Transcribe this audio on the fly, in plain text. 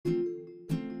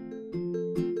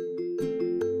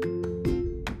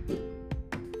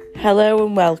Hello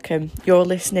and welcome. You're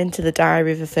listening to the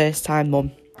Diary of a First Time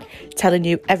Mum, telling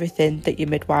you everything that your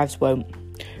midwives won't.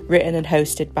 Written and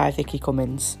hosted by Vicky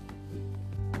Cummins.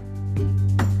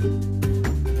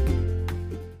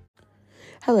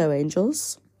 Hello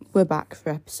angels, we're back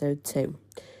for episode 2.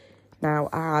 Now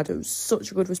I had such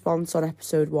a good response on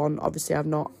episode 1. Obviously I've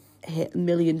not hit a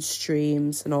million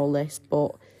streams and all this,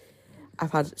 but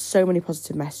I've had so many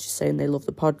positive messages saying they love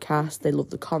the podcast, they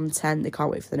love the content, they can't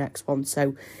wait for the next one.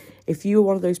 So if you were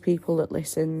one of those people that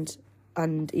listened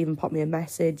and even popped me a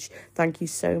message, thank you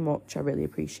so much. I really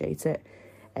appreciate it.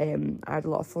 I had a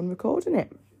lot of fun recording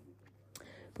it.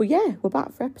 But yeah, we're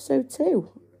back for episode 2.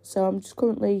 So I'm just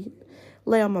currently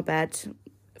lay on my bed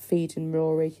feeding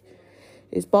Rory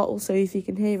his bottle. So if you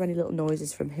can hear any little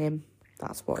noises from him,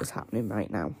 that's what is happening right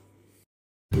now.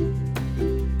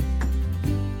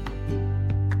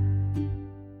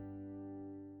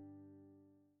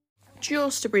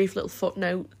 Just a brief little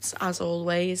footnote, as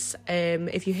always.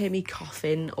 If you hear me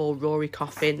coughing or Rory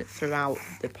coughing throughout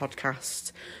the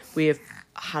podcast, we have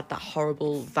had that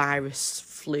horrible virus,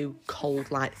 flu,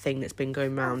 cold-like thing that's been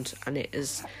going around, and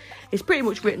it's pretty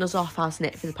much written us off, hasn't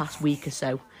it, for the past week or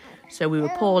so. So we were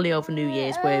poorly over New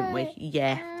Year's, weren't we?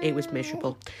 Yeah, it was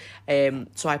miserable.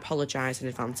 So I apologise in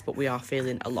advance, but we are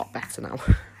feeling a lot better now.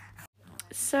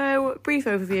 So, brief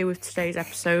overview of today's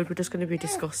episode. We're just going to be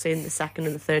discussing the second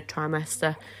and the third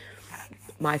trimester,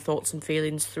 my thoughts and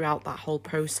feelings throughout that whole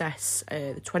process,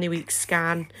 the 20-week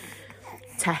scan,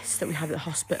 tests that we had at the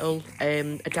hospital,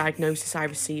 a diagnosis I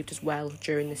received as well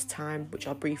during this time, which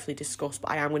I'll briefly discuss,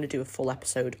 but I am going to do a full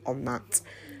episode on that,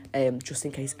 just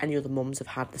in case any other mums have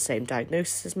had the same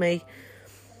diagnosis as me.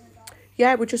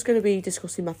 Yeah, we're just going to be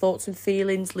discussing my thoughts and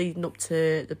feelings leading up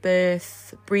to the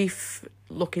birth, brief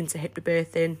look into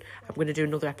hypnobirthing. I'm going to do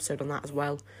another episode on that as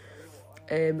well.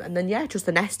 And then, yeah, just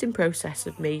the nesting process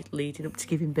of me leading up to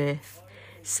giving birth.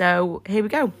 So, here we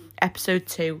go. Episode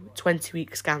 2,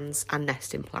 20-week scans and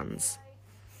nesting plans.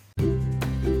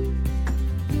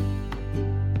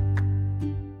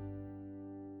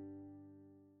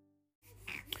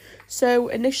 So,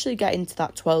 initially getting to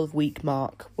that 12-week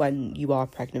mark when you are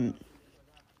pregnant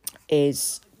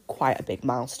is quite a big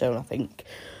milestone, I think.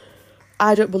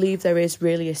 I don't believe there is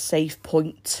really a safe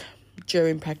point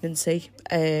during pregnancy.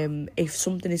 If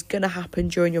something is going to happen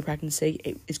during your pregnancy,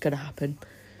 it is going to happen.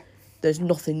 There's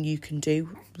nothing you can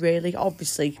do, really.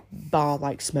 Obviously, bar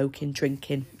like smoking,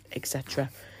 drinking, etc.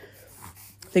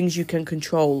 Things you can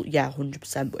control, yeah,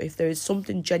 100%. But if there is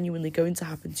something genuinely going to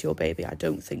happen to your baby, I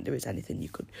don't think there is anything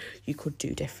you could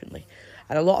do differently.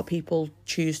 And a lot of people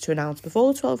choose to announce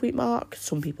before the 12-week mark.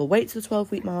 Some people wait to the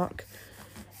 12-week mark.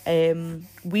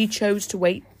 We chose to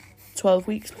wait 12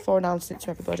 weeks before announcing it to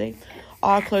everybody.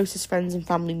 Our closest friends and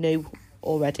family knew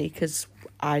already because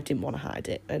I didn't want to hide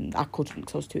it and I couldn't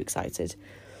because I was too excited.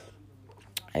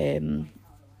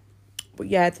 But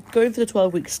yeah, going for the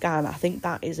 12-week scan, I think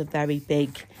that is a very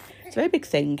big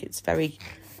thing. It's a very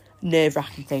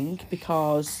nerve-wracking thing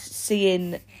because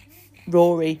seeing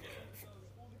Rory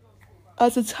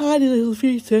as a tiny little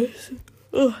fetus,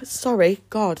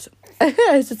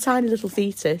 as a tiny little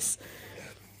fetus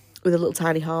with a little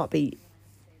tiny heartbeat,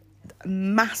 a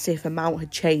massive amount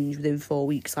had changed within 4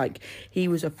 weeks. Like he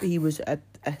was a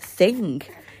thing.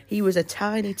 He was a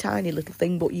tiny little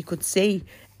thing, but you could see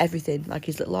everything, like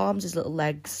his little arms, his little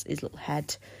legs, his little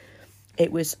head.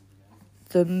 It was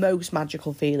the most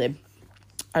magical feeling.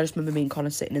 I just remember me and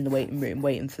Connor sitting in the waiting room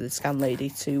waiting for the scan lady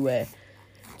to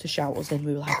shout us in.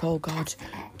 We were like, oh God,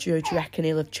 do you reckon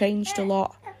he'll have changed a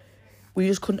lot? We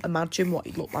just couldn't imagine what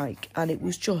he'd look like, and it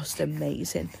was just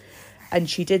amazing. And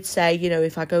she did say,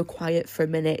 if I go quiet for a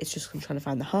minute, it's just I'm trying to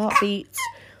find the heartbeat.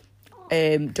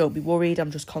 Don't be worried,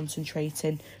 I'm just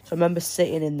concentrating. So I remember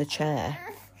sitting in the chair,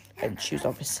 and she was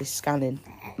obviously scanning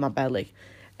my belly,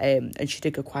 and she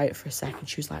did go quiet for a second.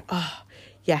 She was like, oh,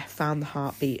 yeah, found the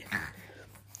heartbeat.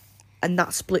 And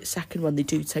that split second when they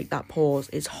do take that pause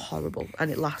is horrible,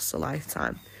 and it lasts a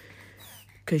lifetime.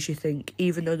 Because you think,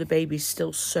 even though the baby's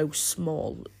still so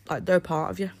small, like they're a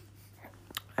part of you,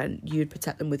 and you'd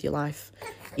protect them with your life,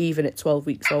 even at 12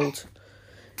 weeks old.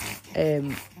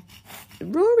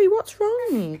 Rory, what's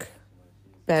wrong?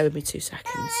 Bear with me 2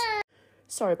 seconds.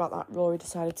 Sorry about that. Rory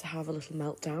decided to have a little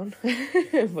meltdown,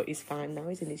 but he's fine now.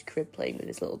 He's in his crib playing with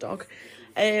his little dog.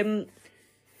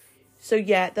 So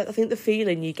yeah, I think the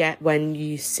feeling you get when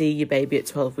you see your baby at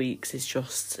 12 weeks is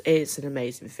it's an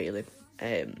amazing feeling.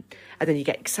 And then you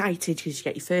get excited because you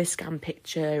get your first scan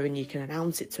picture and you can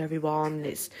announce it to everyone.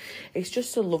 It's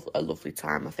just a lovely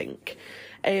time, I think.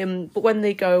 But when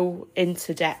they go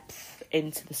into depth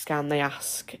into the scan, they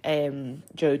ask,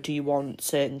 do you want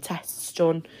certain tests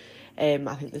done?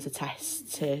 I think there's a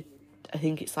test to, I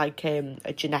think it's like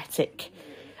a genetic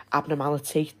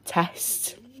abnormality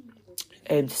test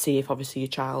to see if obviously your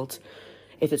child,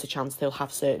 if there's a chance they'll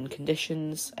have certain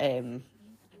conditions.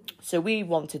 So we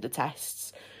wanted the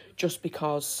tests just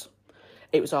because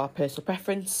it was our personal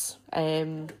preference.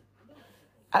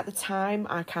 At the time,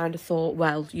 I kind of thought,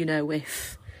 well, you know,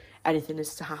 if anything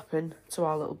is to happen to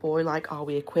our little boy, like, are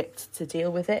we equipped to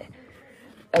deal with it?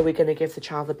 Are we going to give the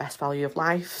child the best value of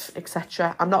life,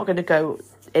 etc.? I'm not going to go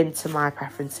into my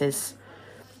preferences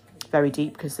very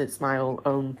deep because it's my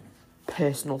own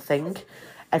personal thing.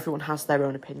 Everyone has their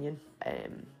own opinion.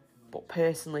 But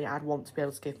personally, I'd want to be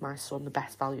able to give my son the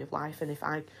best value of life. And if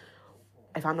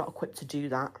I'm not equipped to do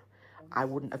that, I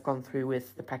wouldn't have gone through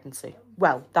with the pregnancy.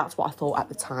 Well, that's what I thought at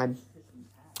the time.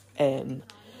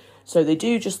 So they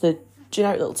do just the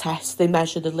generic little test. They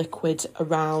measure the liquid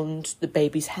around the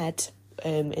baby's head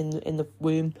in the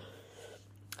womb.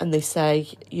 And they say,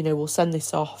 you know, we'll send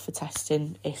this off for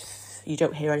testing. If you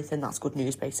don't hear anything, that's good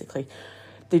news, basically.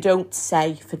 They don't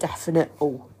say for definite,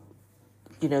 oh,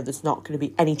 you know, there's not going to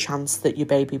be any chance that your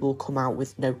baby will come out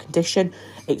with no condition.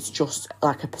 It's just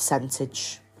like a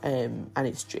percentage. And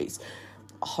it's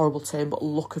a horrible term, but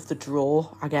luck of the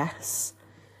draw, I guess.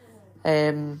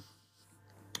 And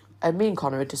me and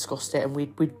Connor had discussed it, and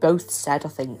we'd both said, I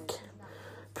think,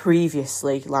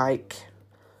 previously, like,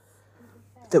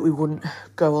 that we wouldn't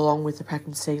go along with the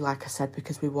pregnancy, like I said,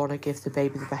 because we want to give the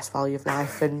baby the best value of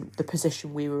life. And the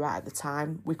position we were at the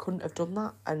time, we couldn't have done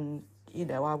that. And, you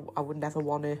know, I would never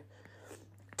want to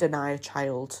deny a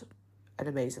child an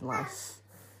amazing life.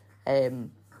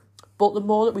 But the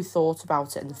more that we thought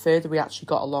about it and the further we actually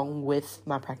got along with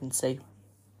my pregnancy,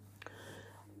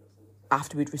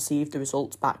 after we'd received the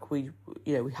results back, we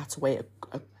had to wait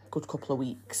a good couple of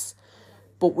weeks.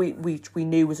 But we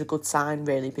knew was a good sign,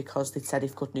 really, because they'd said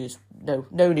if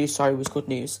no news was good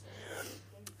news.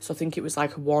 So I think it was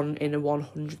like a 1 in a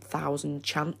 100,000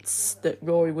 chance that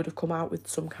Rory would have come out with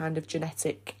some kind of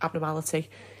genetic abnormality.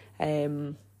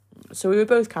 So we were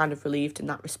both kind of relieved in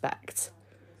that respect,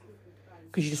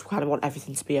 because you just kind of want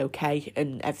everything to be okay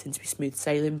and everything to be smooth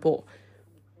sailing. But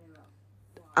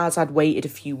as I'd waited a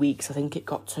few weeks, I think it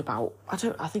got to about, I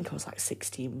think it was like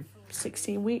 16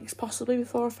 weeks possibly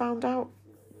before I found out.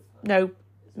 No,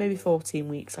 maybe 14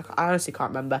 weeks. I honestly can't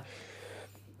remember.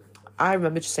 I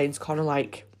remember just saying to Connor,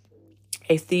 like,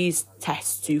 if these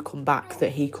tests do come back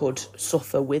that he could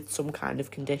suffer with some kind of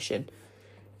condition,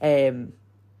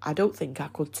 I don't think I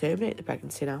could terminate the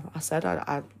pregnancy now. I said,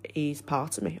 he's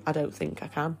part of me. I don't think I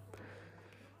can.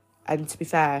 And to be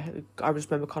fair, I just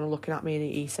remember Connor looking at me and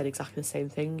he said exactly the same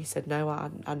thing. He said, no,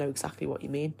 I know exactly what you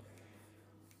mean.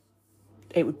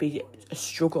 It would be a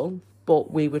struggle, but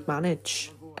we would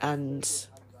manage. And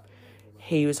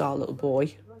he was our little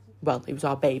boy. Well, he was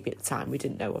our baby at the time. We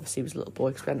didn't know, obviously, he was a little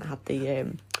boy because we hadn't had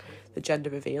the gender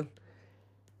reveal.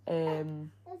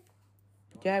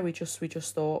 Yeah, we just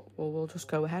thought, well, we'll just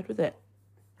go ahead with it.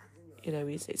 You know,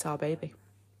 it's our baby.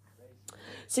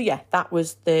 So yeah, that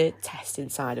was the testing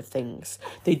side of things.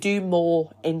 They do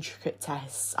more intricate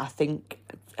tests, I think,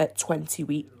 at 20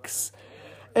 weeks.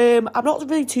 I'm not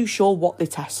really too sure what they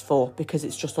test for, because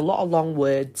it's just a lot of long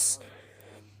words.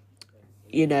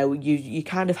 You know, you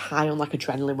kind of high on like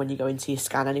adrenaline when you go into your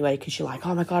scan anyway, because you're like,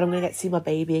 oh my God, I'm going to get to see my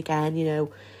baby again, you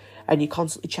know, and you're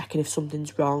constantly checking if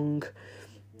something's wrong.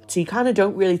 So you kind of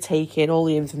don't really take in all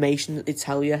the information that they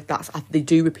tell you. They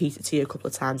do repeat it to you a couple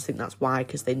of times. I think that's why,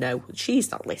 because they know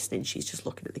she's not listening. She's just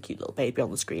looking at the cute little baby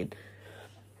on the screen.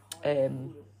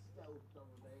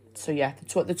 So yeah,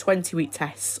 the 20-week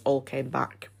tests all came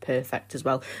back perfect as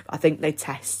well. I think they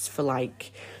test for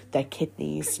like their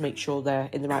kidneys to make sure they're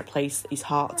in the right place, his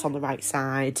heart's on the right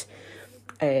side.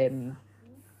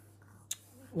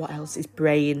 What else? His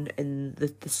brain and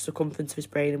the circumference of his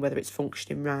brain and whether it's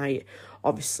functioning right.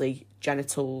 Obviously,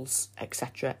 genitals,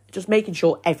 etc. Just making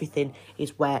sure everything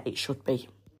is where it should be.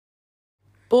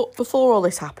 But before all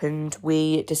this happened,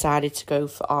 we decided to go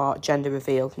for our gender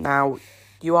reveal. Now,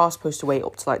 you are supposed to wait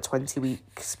up to like 20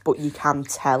 weeks, but you can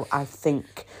tell, I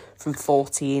think, from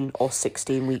 14 or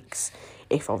 16 weeks,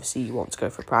 if obviously you want to go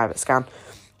for a private scan,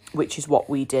 which is what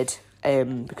we did,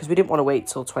 because we didn't want to wait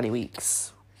till 20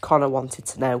 weeks. Connor wanted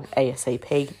to know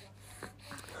ASAP,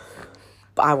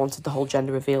 but I wanted the whole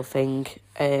gender reveal thing.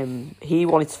 He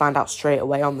wanted to find out straight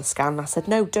away on the scan. I said,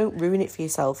 no, don't ruin it for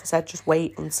yourself. I said, just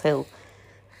wait until...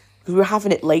 We were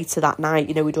having it later that night,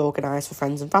 you know, we'd organised for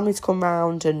friends and family to come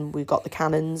round, and we got the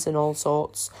cannons and all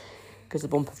sorts, because the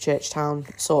Bump of Churchtown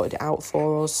sorted it out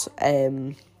for us.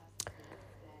 I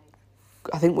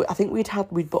think we'd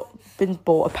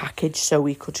bought a package so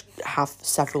we could have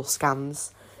several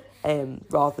scans.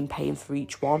 rather than paying for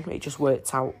each one. It just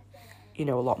worked out, a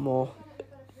lot more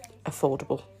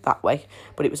affordable that way.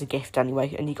 But it was a gift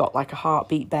anyway, and you got like a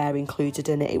heartbeat bear included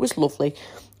in it. It was lovely.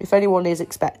 If anyone is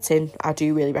expecting, I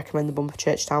do really recommend the Bumper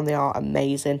Church Town. They are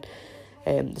amazing.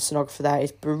 The sonographer there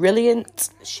is brilliant.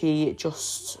 She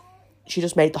just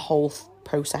made the whole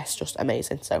process just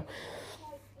amazing. So,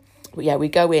 but yeah, we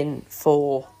go in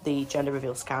for the gender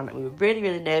reveal scan, and we were really,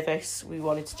 really nervous. We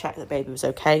wanted to check that baby was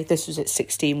okay. This was at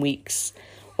 16 weeks,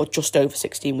 or just over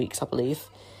 16 weeks, I believe.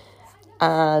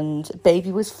 And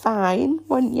baby was fine,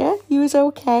 wasn't you? He was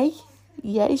okay.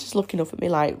 Yeah, he's just looking up at me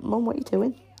like, Mum, what are you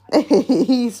doing?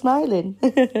 He's smiling.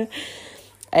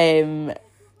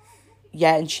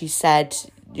 Yeah, and she said,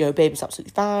 baby's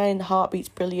absolutely fine, heartbeat's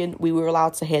brilliant. We were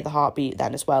allowed to hear the heartbeat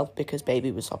then as well, because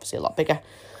baby was obviously a lot bigger.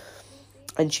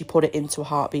 And she put it into a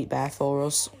heartbeat bear for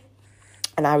us.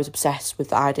 And I was obsessed with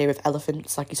the idea of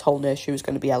elephants, like his whole nursery was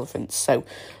going to be elephants. So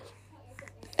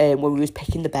when we was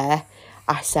picking the bear,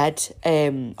 I said,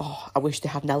 I wish they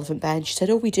had an elephant bear. And she said,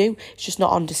 oh, we do. It's just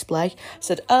not on display. I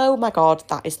said, oh my God,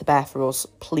 that is the bear for us.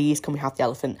 Please, can we have the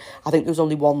elephant? I think there was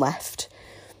only one left.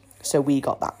 So we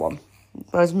got that one.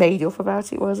 I was made up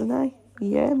about it, wasn't I?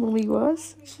 Yeah, Mummy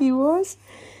was. She was.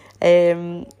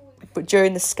 But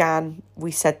during the scan,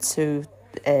 we said to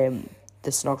the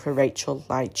sonographer, Rachel,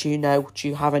 like, do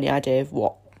you have any idea of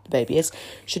what the baby is?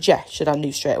 She said, yeah. She said, I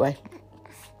knew straight away.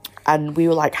 And we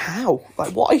were like, how?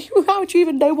 Like, how do you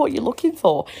even know what you're looking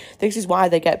for? This is why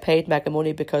they get paid mega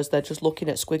money, because they're just looking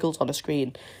at squiggles on a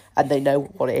screen and they know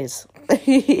what it is.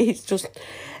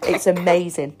 It's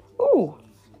amazing. Ooh.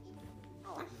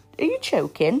 Are you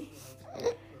choking?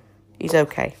 He's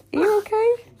okay. Are you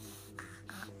okay?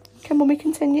 Can Mummy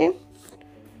continue?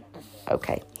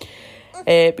 Okay.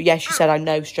 But yeah, she said, I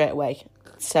know straight away.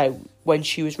 So when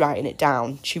she was writing it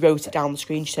down, she wrote it down on the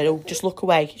screen. She said, oh, just look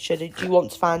away. She said, do you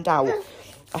want to find out?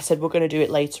 I said, we're going to do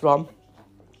it later on.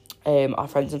 Our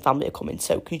friends and family are coming,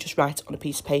 so can you just write it on a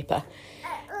piece of paper?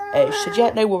 She said,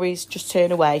 yeah, no worries, just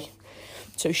turn away.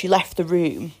 So she left the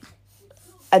room.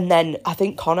 And then I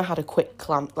think Connor had a quick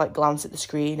glance at the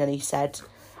screen, and he said,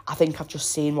 I think I've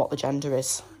just seen what the gender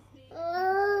is.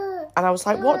 And I was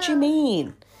like, what do you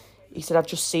mean? He said, I've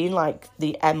just seen like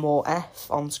the M or F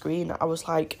on screen. I was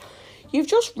like, you've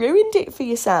just ruined it for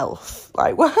yourself.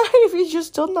 Like, why have you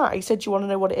just done that? He said, do you want to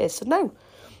know what it is? I said, no,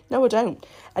 I don't.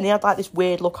 And he had like this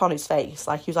weird look on his face,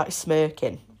 like he was like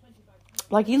smirking.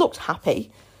 Like he looked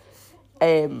happy.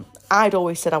 I'd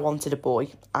always said I wanted a boy.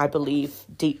 I believe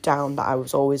deep down that I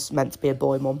was always meant to be a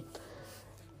boy mum.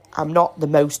 I'm not the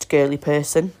most girly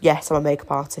person. Yes, I'm a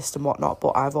makeup artist and whatnot,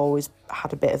 but I've always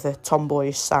had a bit of a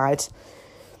tomboyish side.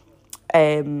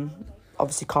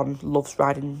 Obviously Con loves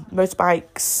riding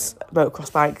motorbikes,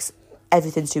 motocross bikes,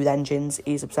 everything to do with engines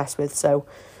he's obsessed with, so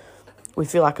we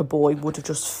feel like a boy would have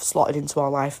just slotted into our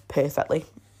life perfectly.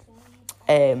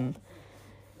 But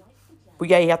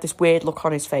yeah, he had this weird look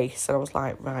on his face, and I was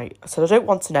like, right. I said, I don't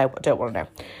want to know.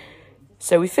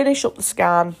 So we finish up the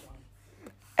scan,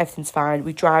 everything's fine.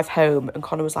 We drive home, and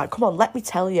Connor was like, come on, let me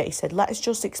tell you. He said, let us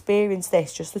just experience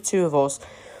this, just the two of us,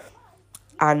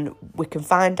 and we can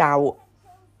find out,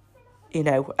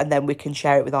 and then we can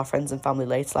share it with our friends and family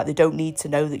later. Like, they don't need to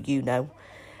know that you know.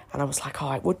 And I was like,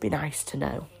 oh, it would be nice to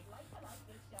know.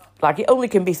 Like, it only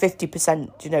can be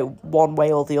 50%, one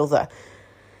way or the other.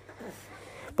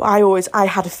 But I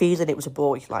had a feeling it was a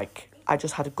boy. Like, I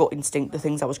just had a gut instinct. The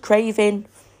things I was craving,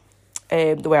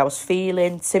 the way I was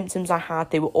feeling, symptoms I had,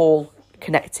 they were all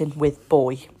connecting with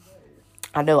boy.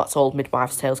 I know that's all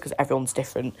midwife's tales because everyone's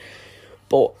different.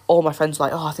 But all my friends were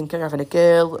like, oh, I think you're having a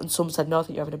girl. And some said, no, I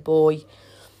think you're having a boy.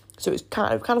 So it was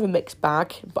kind of a mixed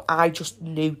bag. But I just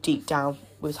knew deep down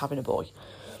we was having a boy.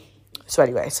 So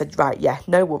anyway, I said, right, yeah,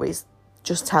 no worries.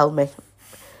 Just tell me.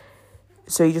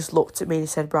 So he just looked at me and he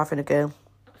said, we're having a girl.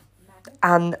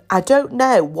 And I don't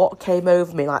know what came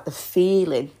over me, like the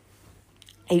feeling.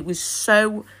 It was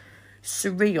so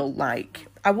surreal. Like,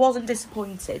 I wasn't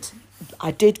disappointed.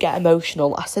 I did get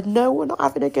emotional. I said, no, we're not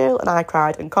having a girl. And I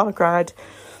cried and Connor cried.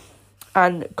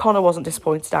 And Connor wasn't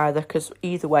disappointed either, because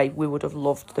either way, we would have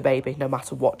loved the baby, no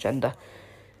matter what gender.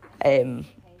 And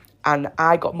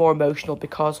I got more emotional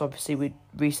because obviously we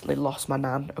recently lost my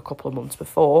nan a couple of months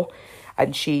before.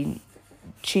 And she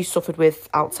suffered with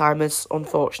Alzheimer's,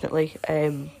 unfortunately.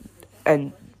 And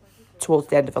towards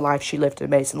the end of her life, she lived an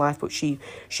amazing life, but she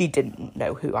didn't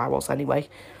know who I was anyway.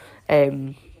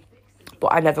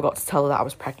 But I never got to tell her that I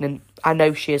was pregnant. I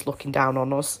know she is looking down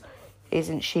on us,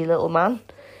 isn't she, little man?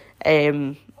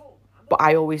 But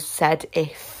I always said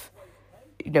if,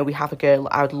 we have a girl,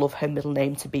 I would love her middle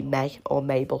name to be May or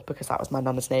Mabel, because that was my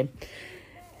nana's name.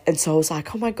 And so I was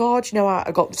like, oh my God, you know,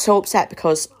 I got so upset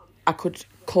because I could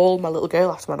call my little girl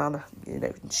after my nana. You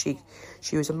know, she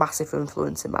was a massive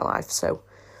influence in my life. So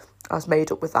I was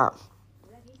made up with that.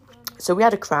 So we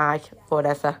had a cry,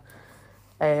 whatever.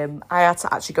 I had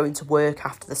to actually go into work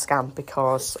after the scan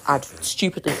because I'd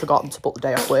stupidly forgotten to book the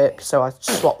day off work. So I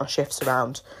swapped my shifts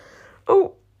around.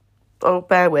 Oh,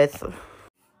 bear with.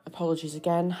 Apologies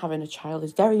again. Having a child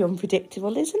is very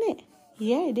unpredictable, isn't it?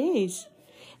 Yeah, it is.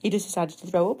 He just decided to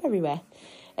throw up everywhere.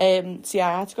 So yeah,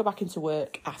 I had to go back into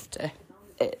work after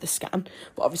the scan.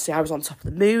 But obviously I was on top of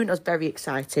the moon. I was very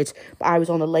excited. But I was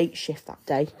on a late shift that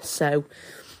day. So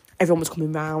everyone was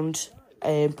coming round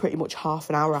pretty much half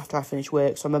an hour after I finished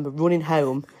work. So I remember running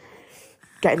home,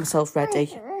 getting myself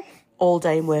ready. All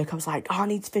day in work, I was like, oh, I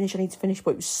need to finish.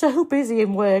 But it was so busy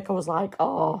in work. I was like,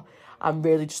 oh, I'm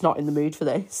really just not in the mood for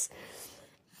this.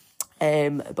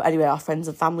 But anyway, our friends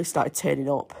and family started turning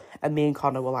up. And me and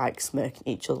Connor were like smirking at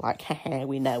each other, like, heh,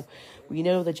 we know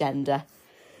the gender.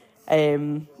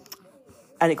 And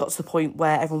it got to the point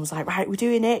where everyone was like, right, we're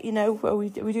doing it, you know, we're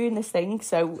doing this thing.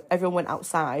 So everyone went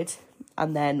outside,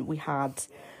 and then we had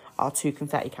our 2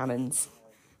 confetti cannons.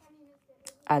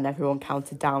 And everyone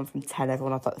counted down from 10.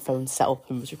 Everyone had like the phone set up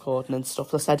and was recording and stuff.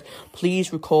 So I said,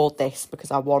 please record this because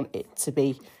I want it to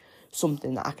be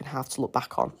something that I can have to look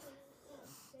back on.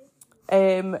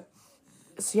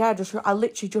 So yeah, I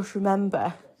literally just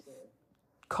remember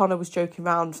Connor was joking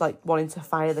around, like wanting to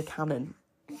fire the cannon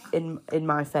in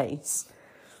my face.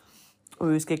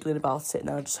 We was giggling about it,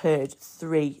 and I just heard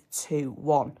 3, 2,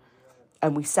 1,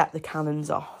 and we set the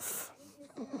cannons off.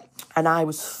 And I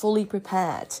was fully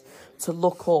prepared to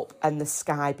look up and the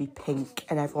sky be pink,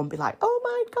 and everyone be like, "Oh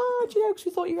my God, you know, because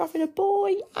we thought you were having a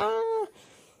boy."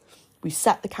 We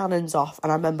set the cannons off,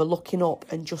 and I remember looking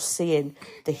up and just seeing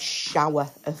this shower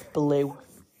of blue.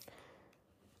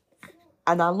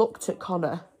 And I looked at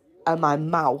Connor, and my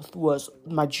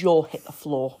jaw hit the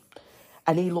floor.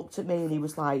 And he looked at me and he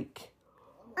was like,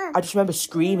 I just remember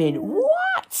screaming,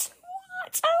 what?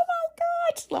 Oh my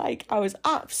God. Like, I was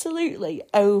absolutely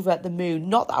over the moon.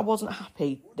 Not that I wasn't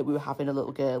happy that we were having a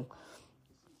little girl.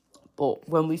 But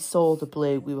when we saw the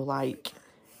blue, we were like,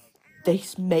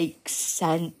 this makes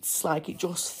sense. Like, it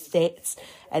just fits.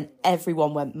 And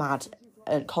everyone went mad.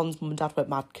 And Con's mum and dad went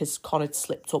mad because Con had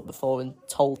slipped up before and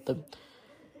told them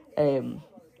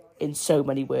in so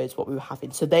many words what we were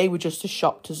having. So they were just as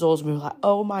shocked as us. And we were like,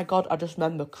 oh my God. I just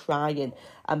remember crying.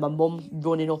 And my mum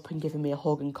running up and giving me a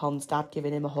hug, and Con's dad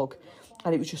giving him a hug.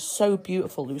 And it was just so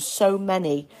beautiful. There was so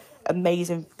many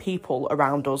amazing people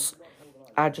around us.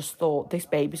 I just thought, this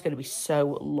baby's going to be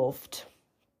so loved.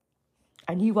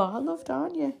 And you are loved,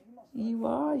 aren't you? You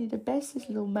are. You're the bestest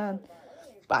little man.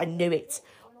 But I knew it.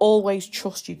 Always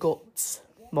trust your guts,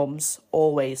 mums.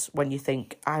 Always, when you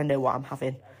think, I know what I'm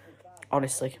having.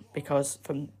 Honestly. Because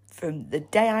from the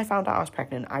day I found out I was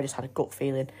pregnant, I just had a gut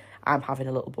feeling, I'm having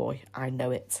a little boy. I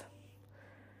know it.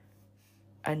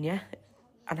 And yeah.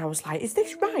 And I was like, is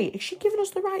this right? Is she giving us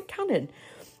the right cannon?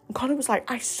 And Connor was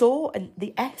like, I saw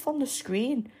the F on the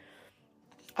screen.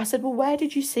 I said, well, where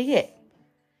did you see it?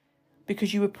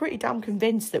 Because you were pretty damn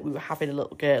convinced that we were having a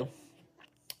little girl.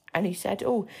 And he said,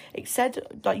 oh, it said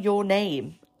like your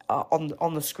name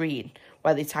on the screen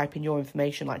where they type in your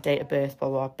information, like date of birth, blah,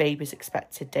 blah, blah, baby's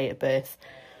expected date of birth,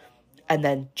 and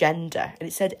then gender. And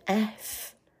it said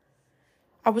F.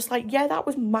 I was like, yeah, that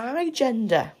was my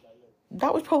gender.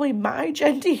 That was probably my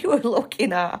gender you were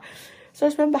looking at. So I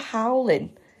just remember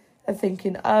howling and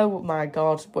thinking, oh my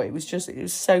God. But it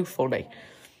was so funny.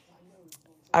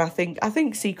 And I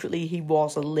think secretly he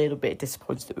was a little bit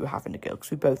disappointed that we were having a girl,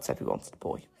 because we both said we wanted a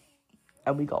boy.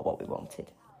 And we got what we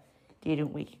wanted.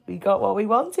 Didn't we? We got what we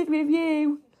wanted with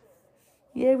you.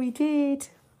 Yeah, we did.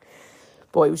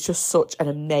 But it was just such an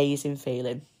amazing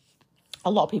feeling.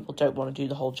 A lot of people don't want to do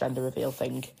the whole gender reveal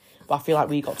thing. But I feel like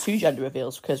we got 2 gender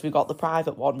reveals, because we got the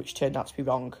private one, which turned out to be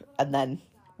wrong. And then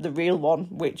the real one,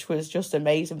 which was just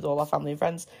amazing with all our family and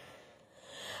friends.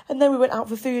 And then we went out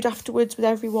for food afterwards with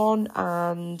everyone,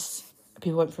 and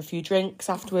people went for a few drinks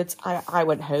afterwards. I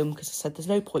went home because I said there's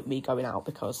no point me going out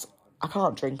because I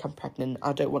can't drink, I'm pregnant,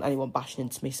 I don't want anyone bashing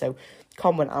into me. So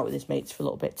Con went out with his mates for a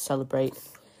little bit to celebrate.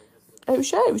 And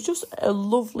it was just a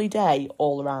lovely day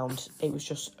all around. It was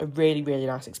just a really, really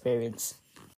nice experience.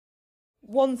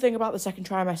 One thing about the second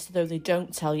trimester, though, they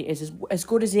don't tell you is as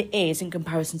good as it is in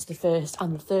comparison to the first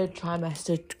and the third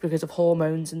trimester, because of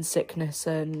hormones and sickness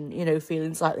and, you know,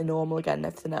 feeling slightly normal again and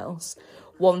everything else.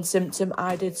 One symptom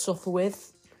I did suffer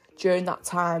with during that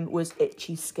time was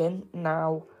itchy skin.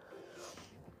 Now,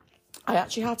 I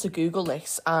actually had to Google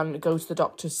this and go to the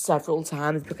doctor several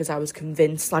times because I was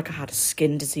convinced like I had a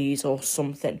skin disease or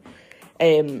something.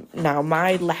 Now,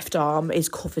 my left arm is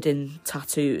covered in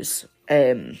tattoos.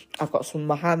 I've got some on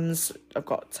my hands. I've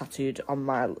got tattooed on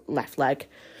my left leg.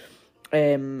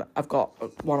 I've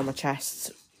got one on my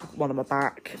chest, one on my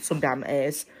back, some down my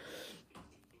ears.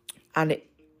 And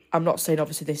I'm not saying,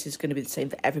 obviously, this is going to be the same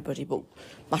for everybody, but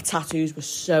my tattoos were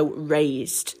so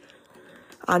raised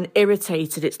and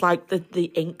irritated. It's like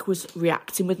the ink was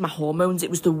reacting with my hormones. It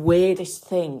was the weirdest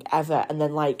thing ever. And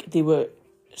then, like, they were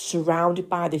surrounded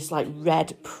by this, like,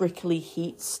 red, prickly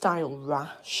heat-style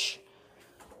rash.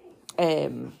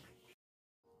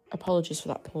 Apologies for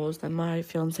that pause. Then my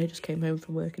fiancé just came home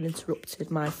from work and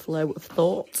interrupted my flow of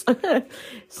thought.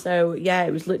 So, yeah,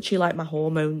 it was literally like my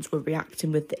hormones were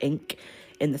reacting with the ink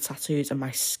in the tattoos, and my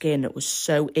skin was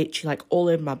so itchy, like all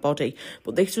over my body.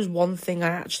 But this was one thing I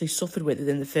actually suffered with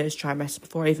in the first trimester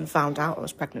before I even found out I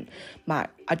was pregnant.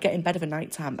 I'd get in bed of a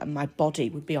night time and my body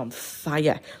would be on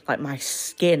fire. Like, my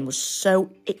skin was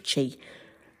so itchy.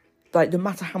 Like, no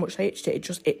matter how much I itched it, it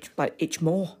just itched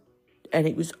more. And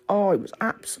it was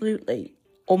absolutely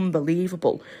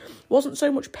unbelievable. It wasn't so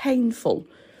much painful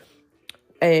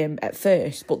at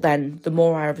first, but then the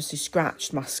more I obviously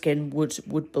scratched, my skin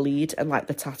would bleed, and like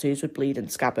the tattoos would bleed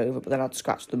and scab over, but then I'd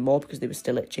scratch them more because they were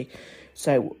still itchy.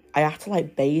 So I had to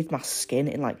like bathe my skin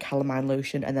in like calamine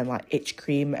lotion and then like itch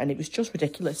cream, and it was just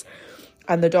ridiculous.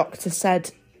 And the doctor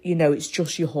said, you know, it's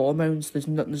just your hormones. There's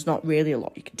not really a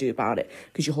lot you can do about it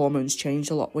because your hormones change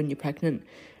a lot when you're pregnant.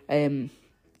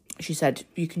 She said,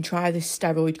 you can try this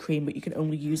steroid cream, but you can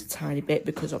only use a tiny bit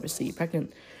because obviously you're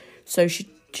pregnant. So she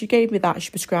gave me that, she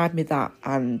prescribed me that,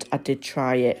 and I did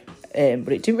try it.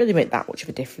 But it didn't really make that much of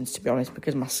a difference, to be honest,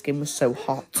 because my skin was so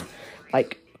hot.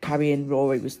 Like, carrying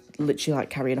Rory was literally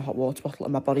like carrying a hot water bottle,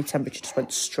 and my body temperature just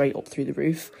went straight up through the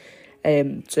roof.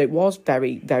 So it was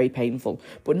very, very painful.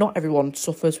 But not everyone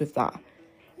suffers with that.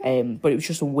 But it was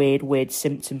just a weird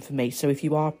symptom for me. So if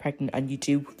you are pregnant and you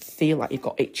do feel like you've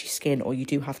got itchy skin, or you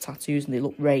do have tattoos and they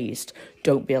look raised,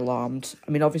 don't be alarmed.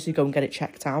 I mean, obviously go and get it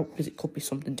checked out because it could be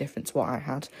something different to what I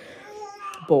had.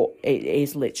 But it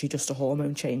is literally just a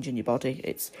hormone change in your body.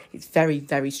 It's very,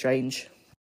 very strange.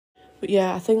 But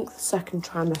yeah, I think the second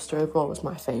trimester overall was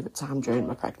my favourite time during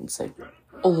my pregnancy.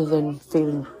 Other than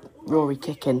feeling Rory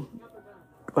kicking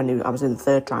when I was in the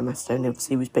third trimester, and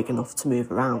obviously he was big enough to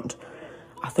move around.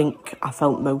 I think I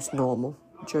felt most normal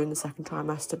during the second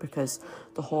trimester because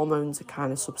the hormones had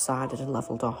kind of subsided and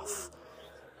levelled off.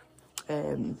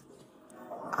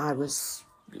 I was,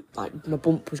 like, my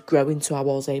bump was growing, so I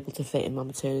was able to fit in my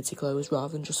maternity clothes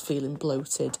rather than just feeling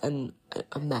bloated and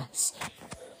a mess.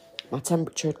 My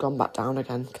temperature had gone back down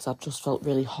again because I just felt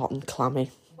really hot and clammy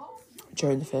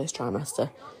during the first trimester.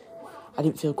 I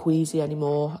didn't feel queasy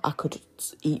anymore. I could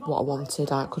eat what I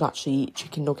wanted. I could actually eat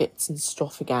chicken nuggets and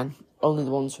stuff again. Only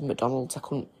the ones from McDonald's. I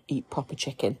couldn't eat proper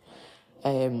chicken.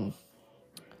 But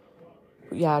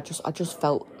yeah, I just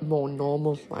felt more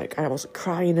normal. Like, I wasn't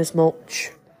crying as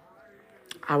much.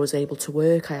 I was able to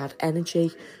work. I had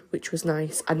energy, which was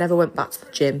nice. I never went back to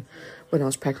the gym when I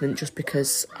was pregnant just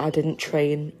because I didn't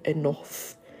train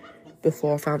enough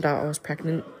before I found out I was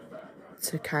pregnant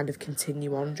to kind of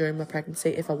continue on during my pregnancy.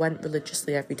 If I went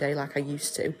religiously every day like I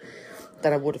used to,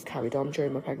 then I would have carried on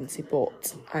during my pregnancy,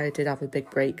 but I did have a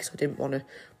big break, so I didn't want to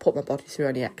put my body through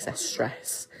any excess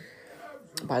stress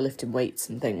by lifting weights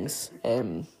and things.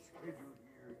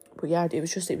 But yeah, it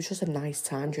was just a nice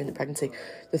time during the pregnancy.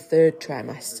 The third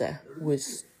trimester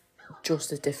was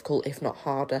just as difficult, if not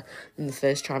harder, than the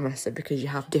first trimester because you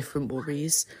have different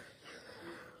worries.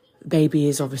 Baby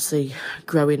is obviously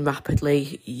growing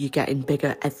rapidly. You're getting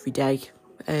bigger every day.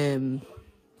 And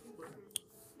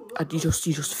you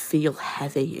just feel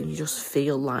heavy, and you just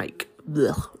feel like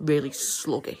really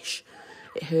sluggish.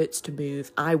 It hurts to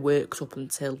move. I worked up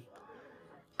until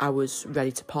I was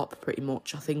ready to pop, pretty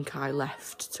much. I think I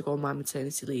left to go on my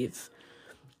maternity leave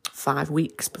 5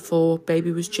 weeks before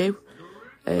baby was due,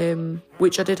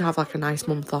 which I did have like a nice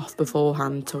month off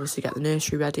beforehand to obviously get the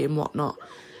nursery ready and whatnot.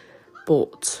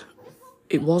 But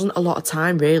it wasn't a lot of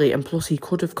time really, and plus he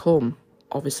could have come,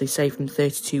 obviously, say from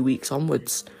 32 weeks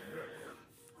onwards.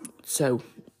 So,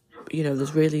 you know,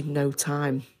 there's really no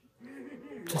time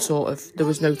there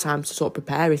was no time to sort of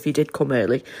prepare if he did come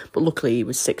early. But luckily he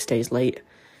was 6 days late.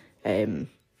 But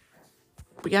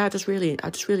yeah, I just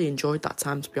really enjoyed that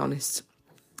time, to be honest.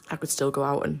 I could still go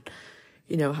out and,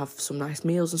 you know, have some nice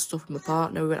meals and stuff with my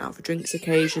partner. We went out for drinks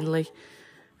occasionally.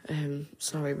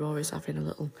 Sorry, Rory's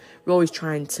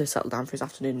trying to settle down for his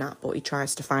afternoon nap, but he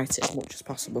tries to fight it as much as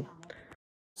possible.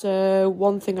 So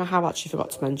one thing I have actually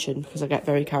forgot to mention, because I get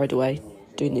very carried away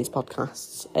doing these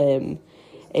podcasts,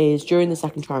 is during the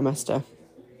second trimester,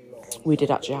 we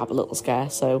did actually have a little scare.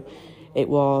 So It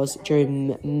was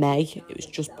during May. It was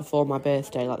just before my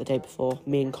birthday, like the day before.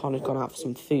 Me and Con had gone out for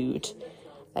some food,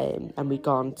 and we'd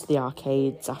gone to the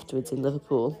arcades afterwards in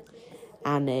Liverpool.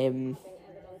 And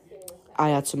I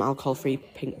had some alcohol-free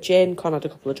pink gin. Con had a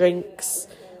couple of drinks,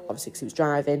 obviously because he was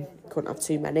driving. Couldn't have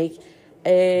too many.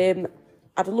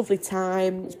 Had a lovely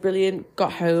time. It was brilliant.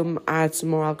 Got home, I had some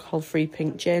more alcohol-free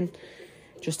pink gin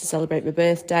just to celebrate my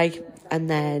birthday, and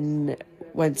then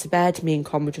went to bed. Me and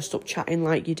Con were just up chatting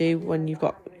like you do when you've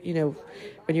got,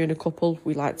 when you're in a couple.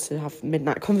 We like to have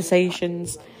midnight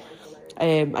conversations.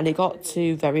 And it got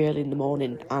to very early in the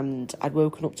morning, and I'd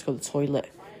woken up to go to the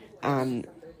toilet, and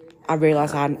I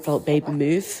realised I hadn't felt baby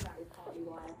move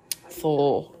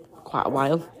for quite a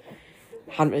while.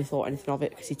 Hadn't really thought anything of it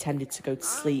because he tended to go to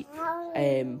sleep,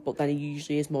 but then he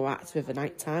usually is more active at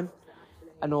night time,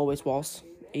 and always was.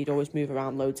 He'd always move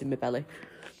around loads in my belly.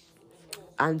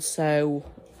 And so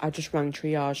I just rang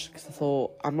triage because I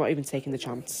thought, I'm not even taking the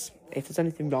chance. If there's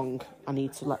anything wrong, I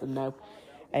need to let them know.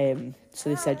 So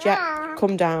they said, yeah,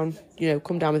 come down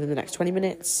within the next 20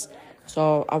 minutes.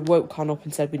 So I woke Con up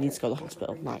and said, we need to go to the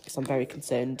hospital, because I'm very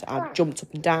concerned. I jumped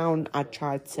up and down. I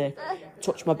tried to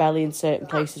touch my belly in certain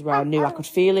places where I knew I could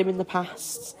feel him in the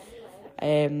past.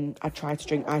 I tried to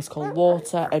drink ice cold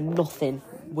water, and nothing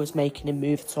was making him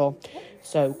move at all.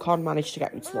 So Con managed to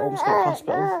get me to the Ormskirk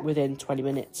Hospital within 20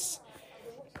 minutes.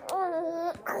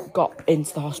 Got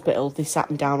into the hospital, they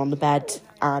sat me down on the bed,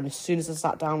 and as soon as I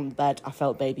sat down on the bed, I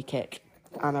felt baby kick.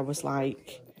 And I was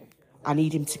like, I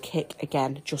need him to kick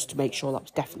again, just to make sure that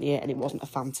was definitely it, and it wasn't a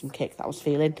phantom kick that I was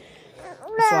feeling.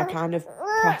 So I kind of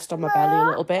pressed on my belly a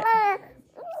little bit,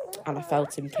 and I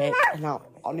felt him kick. And now,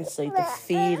 honestly, the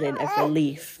feeling of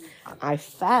relief I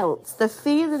felt,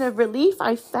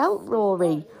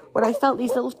 Rory, when I felt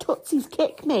these little tootsies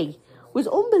kick me, was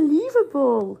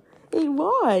unbelievable. It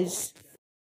was.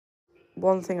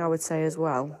 One thing I would say as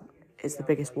well is the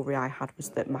biggest worry I had was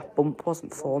that my bump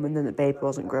wasn't forming and the baby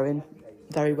wasn't growing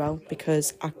very well,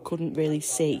 because I couldn't really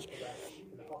see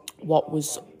what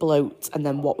was bloat and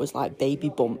then what was like baby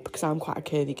bump, because I'm quite a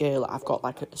curvy girl. I've got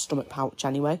like a stomach pouch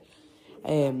anyway.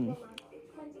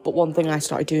 But one thing I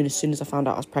started doing as soon as I found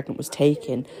out I was pregnant was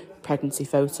taking pregnancy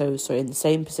photos. So in the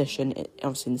same position,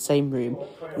 obviously in the same room,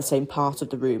 in the same part of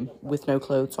the room with no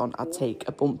clothes on, I'd take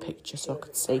a bump picture so I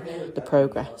could see the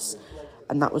progress.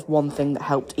 And that was one thing that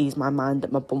helped ease my mind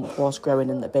that my bump was growing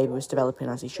and that baby was developing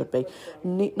as he should be.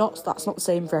 That's not the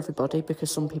same for everybody, because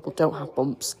some people don't have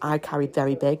bumps. I carried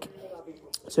very big,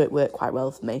 so it worked quite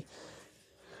well for me.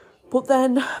 But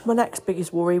then my next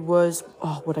biggest worry was,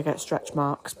 would I get stretch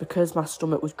marks? Because my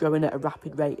stomach was growing at a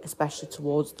rapid rate, especially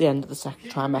towards the end of the second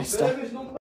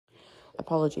trimester.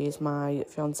 Apologies, my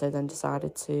fiance then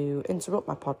decided to interrupt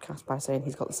my podcast by saying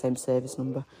he's got the same service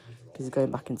number because he's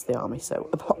going back into the army, so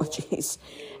apologies.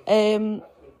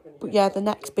 But yeah, the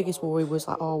next biggest worry was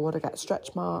like, would I get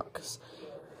stretch marks?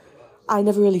 I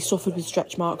never really suffered with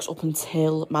stretch marks up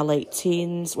until my late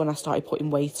teens, when I started putting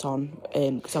weight on,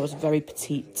 because I was very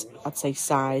petite. I'd say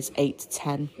size 8 to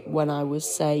 10 when I was,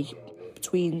 say,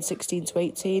 between 16 to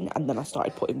 18, and then I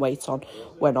started putting weight on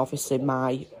when obviously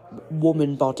my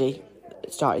woman body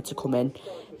started to come in.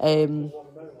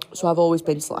 So I've always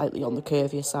been slightly on the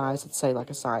curvier side. I'd say like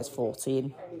a size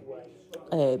 14,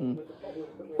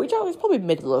 which I was probably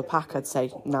middle of the pack, I'd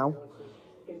say now.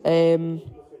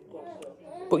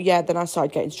 But yeah, then I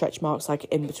started getting stretch marks like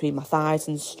in between my thighs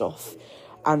and stuff.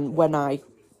 And when I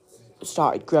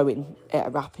started growing at a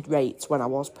rapid rate when I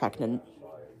was pregnant,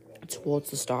 towards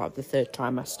the start of the third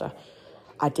trimester,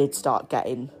 I did start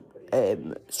getting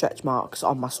stretch marks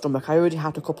on my stomach. I already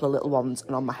had a couple of little ones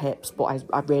and on my hips, but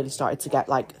I really started to get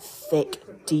like thick,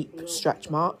 deep stretch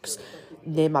marks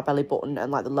near my belly button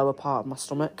and like the lower part of my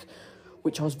stomach,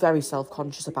 which I was very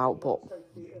self-conscious about. But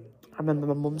I remember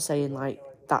my mum saying, like,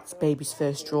 that's baby's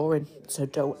first drawing, so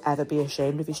don't ever be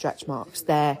ashamed of your stretch marks.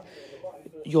 They're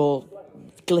your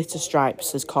glitter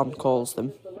stripes, as Con calls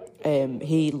them.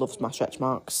 He loves my stretch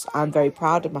marks. I'm very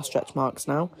proud of my stretch marks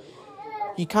now.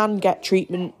 You can get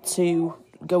treatment to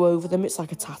go over them. It's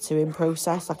like a tattooing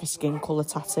process, like a skin colour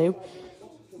tattoo,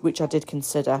 which I did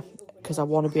consider because I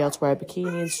want to be able to wear a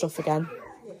bikini and stuff again.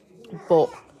 But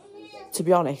to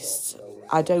be honest,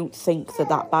 I don't think they're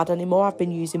that bad anymore. I've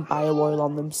been using bio oil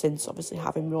on them since obviously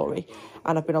having Rory,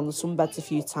 and I've been on the sunbeds a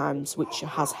few times, which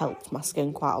has helped my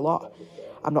skin quite a lot.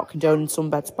 I'm not condoning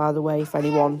sunbeds, by the way. If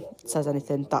anyone says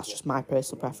anything, that's just my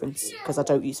personal preference, because I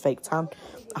don't use fake tan.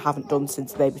 I haven't done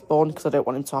since the baby's born, because I don't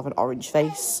want him to have an orange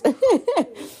face.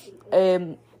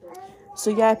 So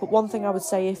yeah, but one thing I would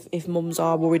say if mums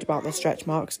are worried about their stretch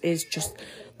marks is just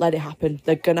let it happen.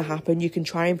 They're going to happen. You can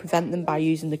try and prevent them by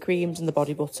using the creams and the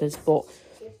body butters, but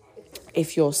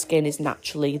if your skin is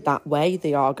naturally that way,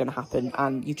 they are going to happen,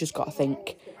 and you've just got to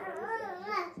think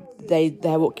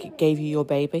they're what gave you your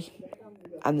baby,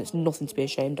 and there's nothing to be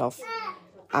ashamed of.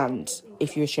 And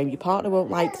if you're ashamed your partner won't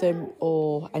like them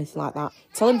or anything like that,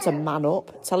 tell him to man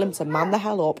up, tell him to man the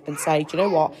hell up and say, do you know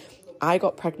what, I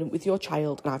got pregnant with your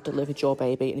child and I've delivered your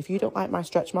baby, and if you don't like my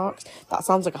stretch marks, that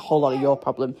sounds like a whole lot of your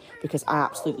problem, because I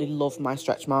absolutely love my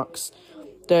stretch marks.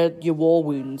 They're your war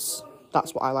wounds,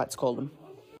 that's what I like to call them.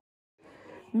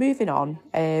 Moving on,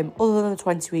 other than the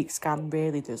 20-week scan,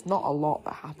 really, there's not a lot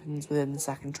that happens within the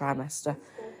second trimester.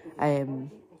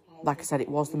 Like I said, it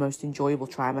was the most enjoyable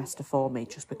trimester for me,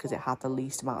 just because it had the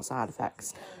least amount of side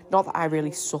effects. Not that I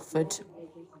really suffered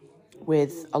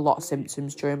with a lot of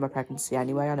symptoms during my pregnancy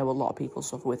anyway. I know a lot of people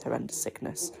suffer with horrendous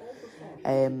sickness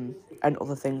and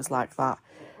other things like that.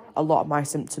 A lot of my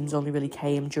symptoms only really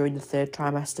came during the third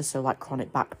trimester, so like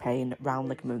chronic back pain, round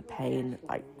ligament pain,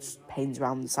 like pains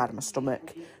around the side of my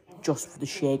stomach, just for the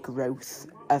sheer growth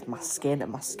of my skin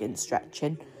and my skin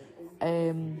stretching.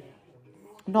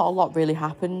 Not a lot really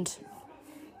happened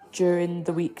during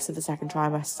the weeks of the second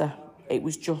trimester. It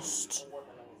was just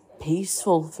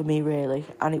peaceful for me, really,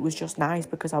 and it was just nice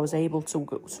because I was able to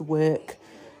go to work,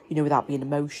 you know, without being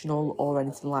emotional or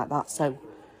anything like that. So,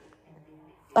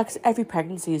 like I said, every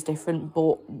pregnancy is different,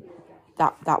 but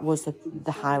that was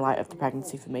the highlight of the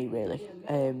pregnancy for me, really.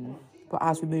 But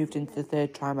as we moved into the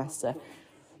third trimester,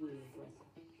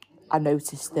 I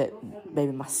noticed that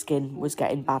maybe my skin was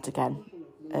getting bad again.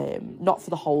 Not for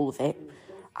the whole of it,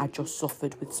 I just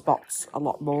suffered with spots a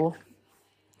lot more.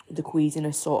 The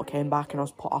queasiness sort of came back and I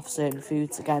was put off certain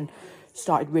foods again.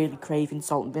 Started really craving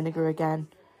salt and vinegar again.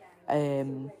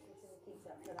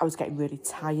 I was getting really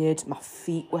tired. My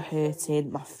feet were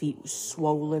hurting. My feet were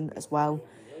swollen as well.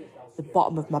 The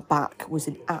bottom of my back was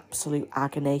in absolute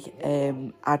agony.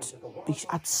 I'd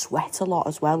sweat a lot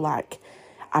as well. Like,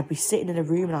 I'd be sitting in a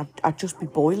room and I'd just be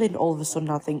boiling. All of a sudden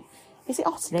I'd think, is it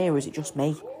hot in here or is it just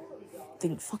me? I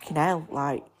think, fucking hell,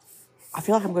 like, I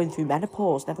feel like I'm going through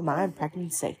menopause, never mind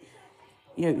pregnancy.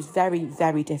 You know, it was very,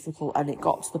 very difficult, and it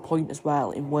got to the point as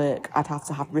well in work, I'd have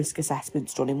to have risk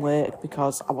assessments done in work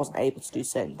because I wasn't able to do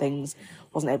certain things,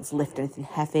 wasn't able to lift anything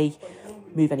heavy,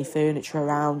 move any furniture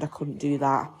around, I couldn't do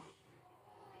that.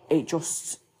 It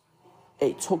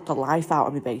took the life out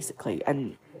of me, basically,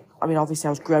 and I mean, obviously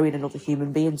I was growing another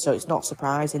human being, so it's not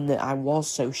surprising that I was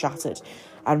so shattered.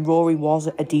 And Rory was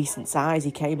a decent size,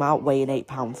 he came out weighing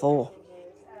 8'4".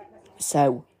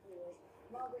 So,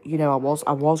 you know,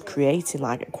 I was creating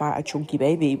like quite a chunky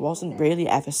baby. He wasn't really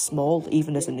ever small,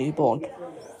 even as a newborn.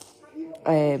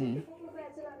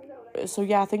 So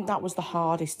yeah, I think that was the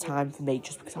hardest time for me,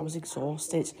 just because I was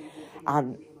exhausted.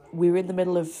 And we were in the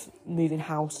middle of moving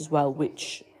house as well,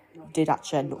 which did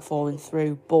actually end up falling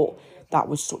through. But that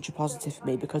was such a positive for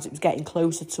me because it was getting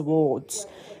closer towards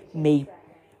me,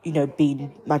 you know,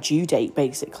 being my due date,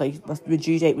 basically. My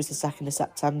due date was the 2nd of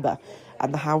September,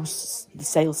 and the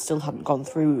sales still hadn't gone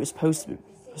through. It was supposed to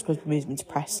be moving to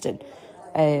Preston.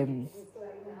 And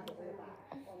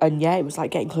yeah, it was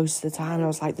like getting close to the time. I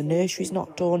was like, the nursery's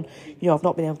not done. You know, I've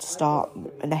not been able to start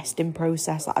a nesting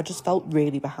process. Like, I just felt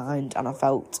really behind, and I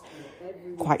felt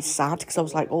quite sad because I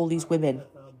was like, all these women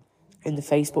in the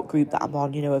Facebook group that I'm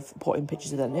on, you know, have put in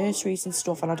pictures of their nurseries and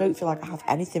stuff, and I don't feel like I have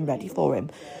anything ready for him.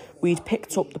 We'd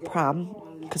picked up the pram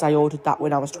because I ordered that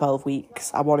when I was 12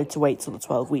 weeks. I wanted to wait till the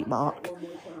 12-week mark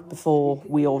before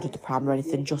we ordered the pram or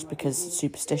anything, just because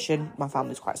superstition. My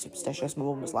family's quite superstitious. My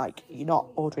mum was like, you're not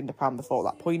ordering the pram before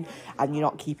that point, and you're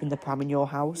not keeping the pram in your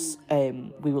house.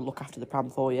 We will look after the pram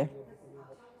for you.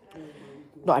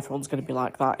 Not everyone's going to be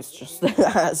like that. It's just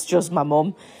that's just my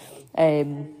mum.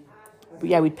 But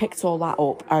yeah, we picked all that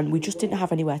up and we just didn't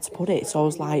have anywhere to put it. So I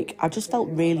was like, I just felt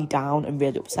really down and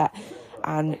really upset.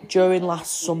 And during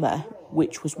last summer,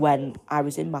 which was when I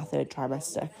was in my third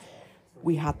trimester,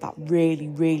 we had that really,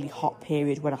 really hot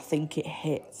period when I think it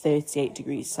hit 38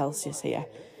 degrees Celsius here.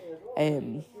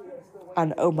 And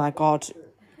oh my God,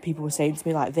 people were saying to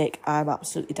me like, Vic, I'm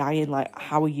absolutely dying. Like,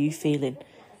 how are you feeling?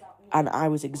 And I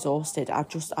was exhausted. I'd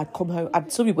come home,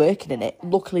 I'd still be working in it.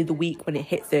 Luckily, the week when it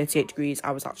hit 38 degrees,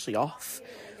 I was actually off.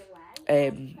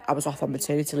 I was off on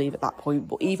maternity leave at that point.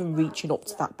 But even reaching up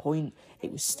to that point, it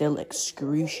was still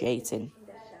excruciating.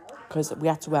 Because we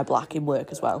had to wear black in work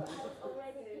as well.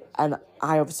 And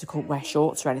I obviously couldn't wear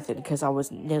shorts or anything because I was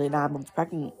nearly 9 months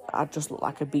pregnant. I just looked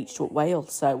like a beached-up whale.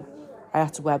 So I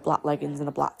had to wear black leggings and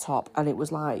a black top. And it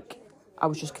was like I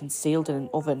was just concealed in an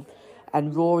oven.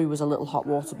 And Rory was a little hot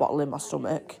water bottle in my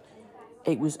stomach.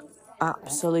 It was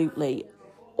absolutely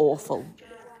awful.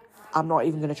 I'm not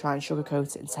even going to try and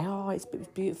sugarcoat it and say, oh, it's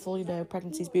beautiful, you know,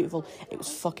 pregnancy's beautiful. It was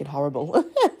fucking horrible.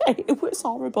 It was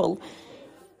horrible.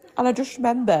 And I just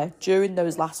remember during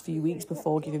those last few weeks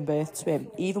before giving birth to him,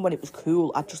 even when it was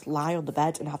cool, I'd just lie on the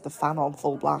bed and have the fan on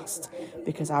full blast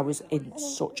because I was in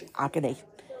such agony.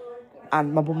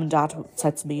 And my mum and dad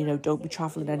said to me, you know, don't be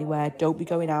travelling anywhere, don't be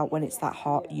going out when it's that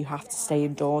hot, you have to stay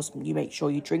indoors, you make sure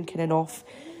you're drinking enough.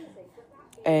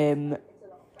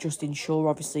 Just ensure,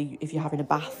 obviously, if you're having a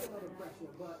bath,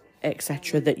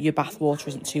 etc., that your bath water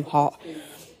isn't too hot.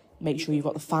 Make sure you've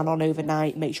got the fan on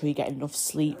overnight, make sure you're getting enough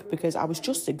sleep, because I was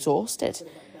just exhausted.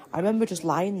 I remember just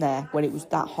lying there when it was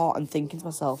that hot and thinking to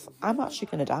myself, I'm actually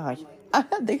going to die.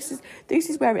 This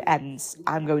is where it ends.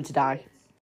 I'm going to die.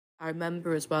 I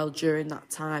remember as well, during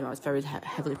that time, I was very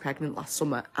heavily pregnant last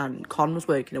summer, and Con was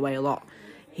working away a lot.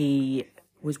 He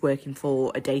was working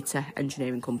for a data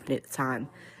engineering company at the time,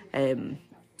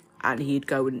 and he'd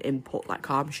go and input like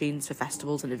car machines for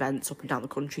festivals and events up and down the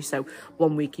country. So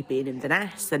one week he'd be in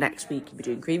Inverness, the next week he'd be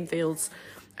doing Creamfields,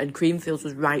 and Creamfields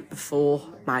was right before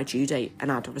my due date,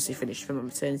 and I'd obviously finished for my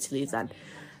maternity leave then.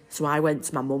 So I went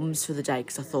to my mum's for the day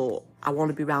because I thought I want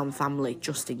to be around family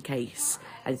just in case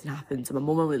anything happens. And my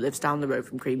mum only lives down the road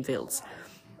from Creamfields.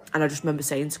 And I just remember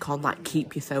saying to Con, like,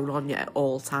 keep your phone on you at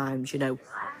all times, you know.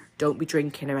 Don't be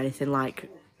drinking or anything,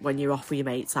 like, when you're off with your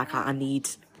mates. Like, I need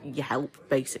your help,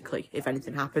 basically, if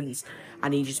anything happens. I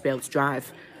need you to be able to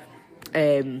drive.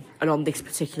 And on this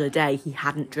particular day, he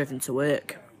hadn't driven to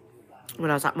work. When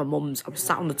I was at my mum's, I was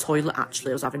sat on the toilet,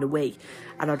 actually, I was having a wee,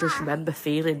 and I just remember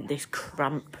feeling this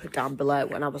cramp down below,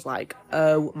 and I was like,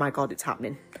 oh my God, it's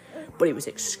happening. But it was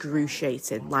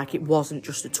excruciating, like, it wasn't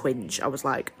just a twinge. I was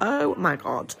like, oh my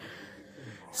God.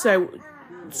 So,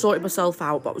 sorted myself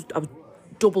out, but I was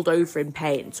doubled over in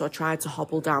pain, so I tried to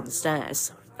hobble down the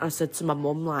stairs. I said to my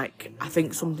mum, like, I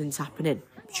think something's happening.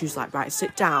 She was like, right,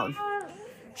 sit down.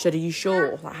 She said, are you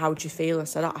sure? Like, how do you feel? I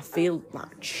said, I feel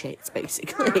like shit,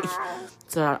 basically.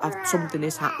 So something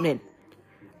is happening.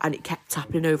 And it kept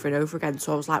happening over and over again.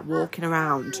 So I was like walking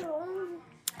around.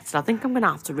 I said, I think I'm going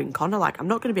to have to ring Connor. Like, I'm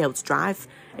not going to be able to drive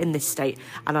in this state.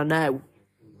 And I know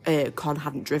Con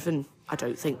hadn't driven, I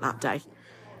don't think, that day.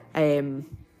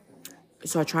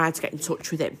 So I tried to get in touch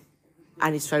with him.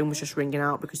 And his phone was just ringing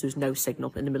out because there was no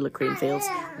signal in the middle of Creamfields.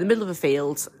 In the middle of a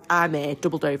field, I'm here,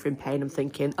 doubled over in pain. I'm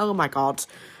thinking, oh my God,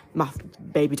 my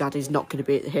baby daddy's not going to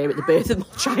be here at the birth of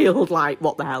my child. Like,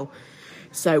 what the hell?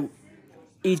 So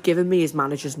he'd given me his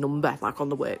manager's number, like on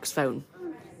the works phone,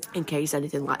 in case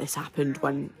anything like this happened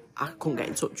when I couldn't get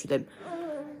in touch with him.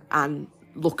 And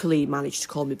luckily he managed to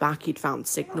call me back. He'd found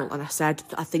signal, and I said,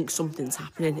 I think something's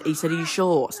happening. He said, are you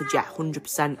sure? I said, yeah,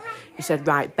 100%. He said,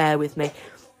 right, bear with me.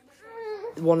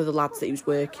 One of the lads that he was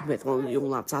working with, one of the young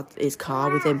lads, had his car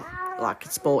with him, like a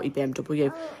sporty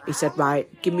BMW. He said, right,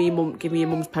 give me your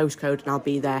mum's postcode and I'll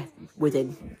be there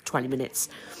within 20 minutes.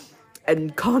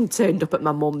 And Con turned up at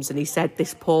my mum's, and he said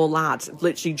this poor lad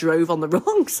literally drove on the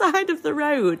wrong side of the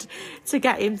road to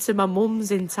get him to my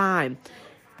mum's in time.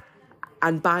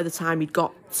 And by the time he'd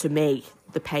got to me,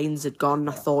 the pains had gone.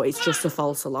 I thought, it's just a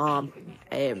false alarm.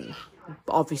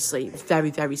 But obviously, it was very,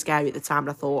 very scary at the time.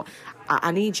 And I thought,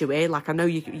 I need you here. Like, I know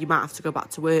you might have to go back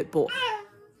to work, but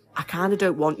I kind of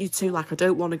don't want you to. Like, I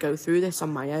don't want to go through this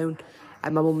on my own.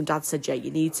 And my mum and dad said, yeah,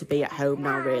 you need to be at home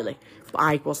now, really. But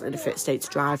I wasn't in a fit state to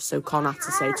drive, so Con had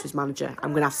to say to his manager,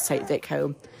 I'm going to have to take Vic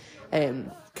home.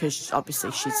 Because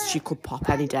obviously she could pop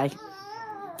any day.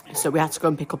 So we had to go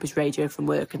and pick up his radio from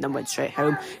work and then went straight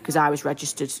home because I was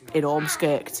registered in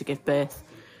Ormskirk to give birth.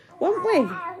 Weren't we?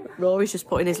 Rory's just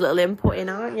putting his little input in,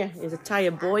 aren't you? He's a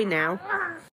tired boy now.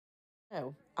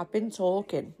 So, I've been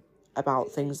talking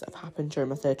about things that have happened during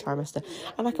my third trimester,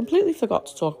 and I completely forgot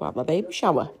to talk about my baby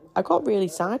shower. I got really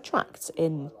sidetracked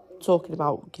in talking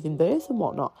about giving birth and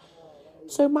whatnot.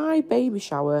 So my baby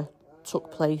shower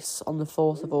took place on the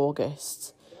 4th of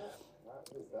August,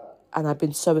 and I've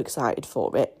been so excited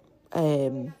for it.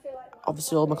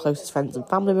 Obviously all my closest friends and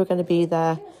family were going to be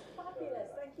there.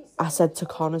 I said to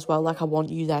Con as well, like, I want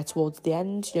you there towards the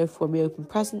end, you know, for when we open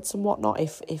presents and whatnot,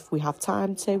 if we have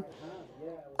time to.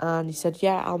 And he said,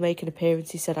 yeah, I'll make an appearance.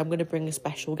 He said, I'm going to bring a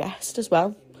special guest as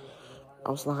well.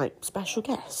 I was like, special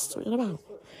guest? What are you about?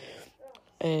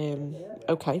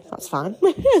 Okay, that's fine.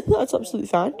 That's absolutely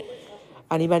fine.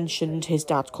 And he mentioned his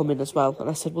dad coming as well. And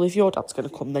I said, well, if your dad's going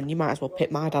to come, then you might as well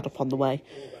pick my dad up on the way.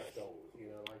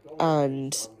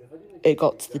 And it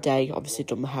got to the day, obviously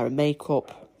done my hair and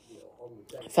makeup.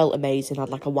 Felt amazing. I had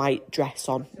like a white dress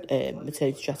on,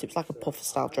 maternity dress. It was like a puffer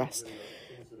style dress.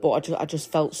 But I just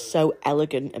felt so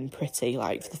elegant and pretty.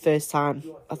 Like, for the first time,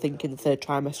 I think, in the third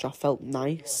trimester, I felt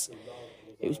nice.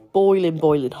 It was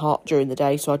boiling hot during the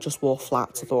day, so I just wore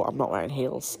flats. I thought, I'm not wearing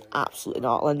heels. Absolutely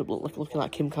not. I'll end up looking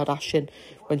like Kim Kardashian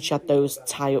when she had those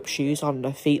tie-up shoes on and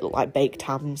her feet looked like baked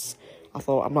hams. I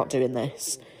thought, I'm not doing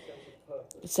this.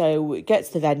 So we get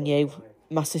to the venue.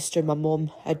 My sister and my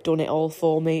mum had done it all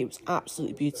for me. It was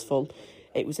absolutely beautiful.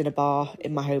 It was in a bar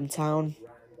in my hometown.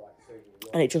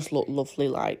 And it just looked lovely,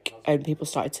 like, and people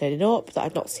started turning up that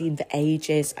I'd not seen for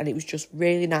ages. And it was just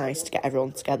really nice to get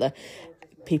everyone together.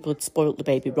 People had spoilt the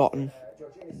baby rotten.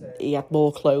 He had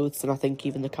more clothes than I think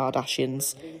even the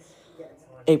Kardashians.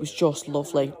 It was just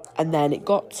lovely. And then it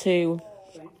got to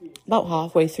about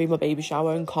halfway through my baby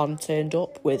shower and Con turned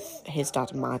up with his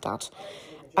dad and my dad.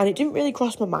 And it didn't really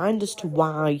cross my mind as to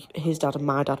why his dad and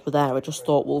my dad were there. I just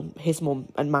thought, well, his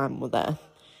mum and my mum were there.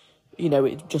 You know,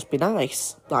 it'd just be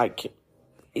nice. Like,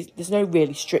 there's no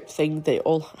really strict thing that it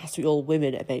all has to be all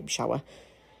women at a baby shower.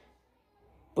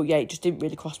 But yeah, it just didn't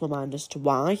really cross my mind as to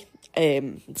why.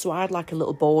 So I had like a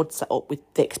little board set up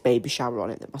with Dick's baby shower on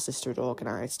it that my sister had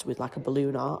organised with like a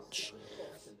balloon arch.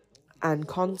 And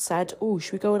Con said, oh,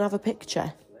 should we go and have a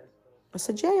picture? I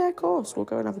said, yeah, of course, we'll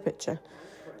go and have a picture.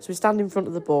 So we stand in front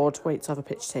of the board, wait to have a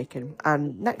picture taken.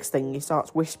 And next thing, he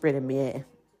starts whispering in my ear.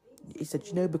 He said,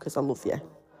 you know, because I love you.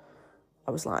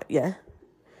 I was like, yeah.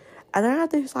 And I had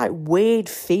this like weird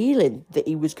feeling that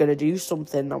he was going to do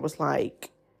something. I was like,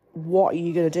 what are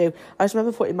you going to do? I just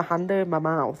remember putting my hand over my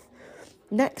mouth.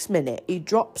 Next minute, he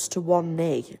drops to one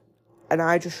knee. And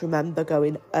I just remember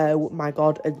going, oh my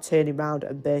God, and turning around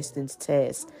and bursting into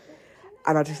tears.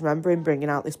 And I just remember him bringing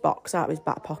out this box out of his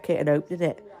back pocket and opening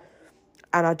it.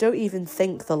 And I don't even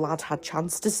think the lad had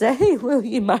chance to say, will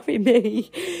you marry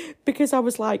me? Because I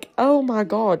was like, oh my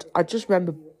God. I just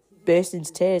remember bursting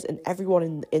into tears and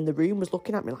everyone in the room was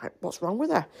looking at me like, what's wrong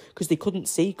with her? Because they couldn't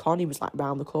see Connie was like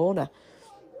round the corner.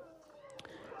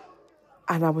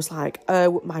 And I was like,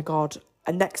 oh my God.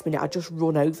 And next minute I just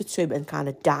run over to him and kind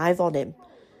of dive on him.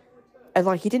 And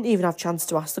like, he didn't even have a chance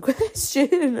to ask the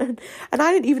question. And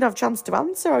I didn't even have a chance to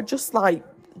answer. I just like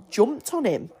jumped on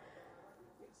him.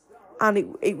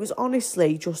 And it was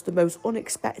honestly just the most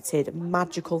unexpected,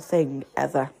 magical thing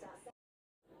ever.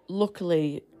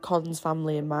 Luckily, Con's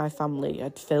family and my family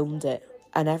had filmed it.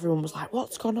 And everyone was like,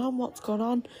 what's gone on? What's gone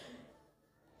on?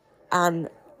 And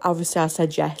obviously I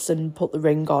said yes and put the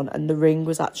ring on. And the ring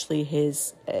was actually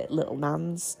his little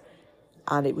nan's.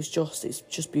 And it's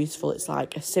just beautiful. It's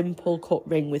like a simple cut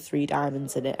ring with 3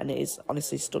 diamonds in it. And it is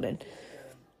honestly stunning.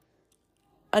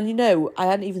 And, you know, I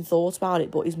hadn't even thought about it,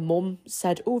 but his mum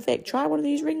said, oh, Vic, try one of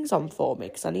these rings on for me,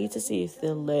 because I need to see if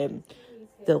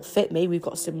they'll fit me. We've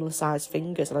got similar sized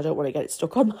fingers, and I don't want to get it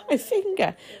stuck on my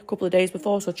finger. A couple of days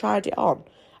before, so I tried it on,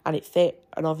 and it fit,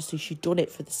 and obviously she'd done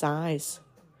it for the size.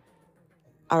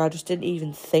 And I just didn't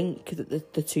even think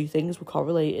that the two things were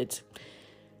correlated.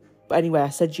 But anyway, I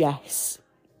said yes,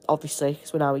 obviously,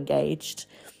 because we're now engaged.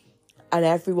 And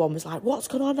everyone was like, what's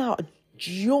going on now?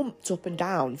 Jumped up and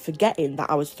down, forgetting that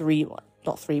I was 9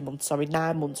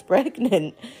 months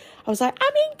pregnant. I was like,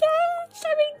 I'm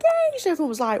engaged. Everyone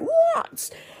was like,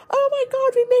 what? Oh my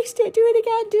God, we missed it. Do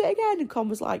it again. And Con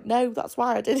was like, no, that's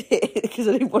why I did it, because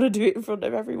I didn't want to do it in front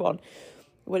of everyone.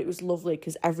 But it was lovely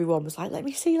because everyone was like, let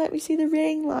me see the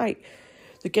ring. Like,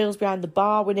 the girls behind the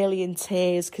bar were nearly in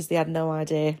tears because they had no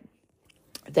idea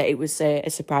that it was a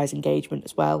surprise engagement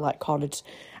as well. Like, Con had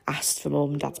asked for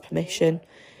mum and dad's permission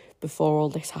before all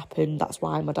this happened. That's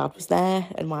why my dad was there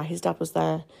and why his dad was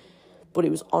there. But it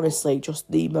was honestly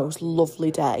just the most lovely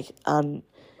day. And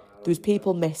there was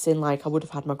people missing. Like, I would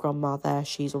have had my grandma there.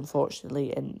 She's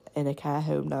unfortunately in a care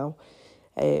home now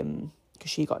because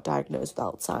she got diagnosed with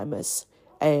Alzheimer's.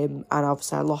 And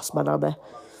obviously I lost my nana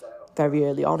very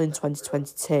early on in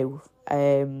 2022.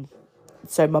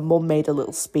 So my mum made a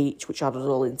little speech which had us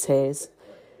all in tears.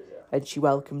 And she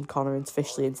welcomed Connor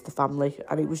officially into the family.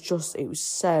 And it was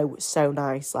so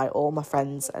nice. Like, all my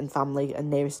friends and family and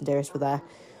nearest and dearest were there.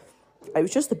 It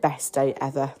was just the best day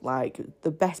ever. Like,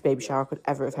 the best baby shower I could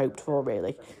ever have hoped for,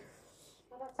 really.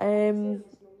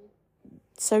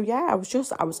 So, yeah,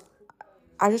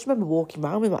 I just remember walking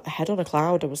around with my head on a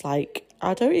cloud. I was like,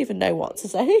 I don't even know what to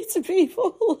say to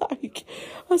people. Like,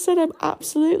 I said, I'm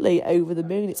absolutely over the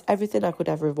moon. It's everything I could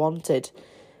ever have wanted.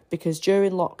 Because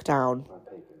during lockdown,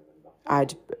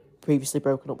 I'd previously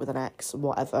broken up with an ex and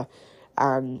whatever,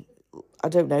 and I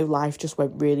don't know, life just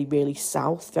went really, really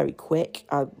south very quick.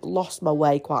 I lost my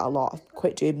way quite a lot. I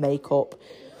quit doing makeup,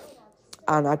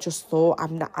 and I just thought,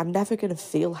 I'm never going to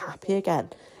feel happy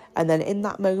again. And then in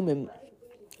that moment,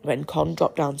 when Con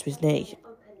dropped down to his knee,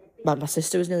 my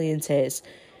sister was nearly in tears,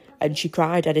 and she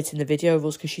cried editing the video of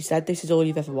us because she said, this is all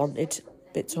you've ever wanted,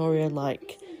 Victoria,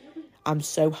 like, I'm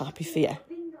so happy for you.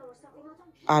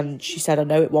 And she said, I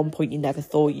know at one point you never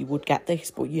thought you would get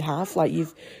this, but you have. Like,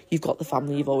 you've got the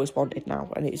family you've always wanted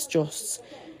now. And it's just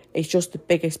the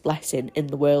biggest blessing in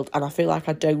the world. And I feel like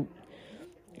I don't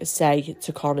say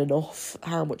to Con enough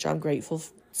how much I'm grateful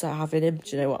to having him.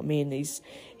 Do you know what I mean?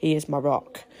 He is my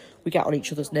rock. We get on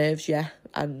each other's nerves, yeah.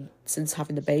 And since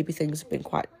having the baby, things have been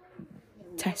quite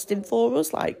testing for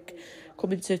us. Like,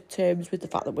 coming to terms with the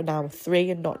fact that we're now a 3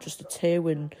 and not just a 2.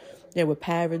 And, you know, we're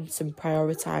parents and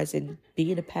prioritising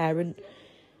being a parent.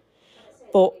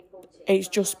 But it's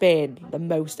just been the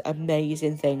most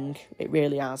amazing thing. It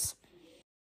really has.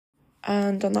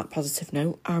 And on that positive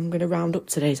note, I'm going to round up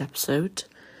today's episode,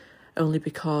 only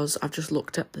because I've just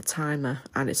looked at the timer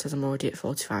and it says I'm already at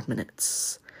 45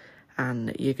 minutes.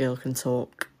 And your girl can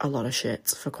talk a lot of shit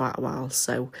for quite a while,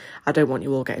 so I don't want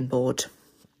you all getting bored.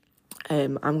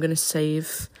 I'm going to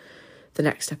save the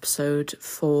next episode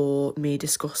for me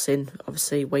discussing,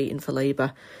 obviously, waiting for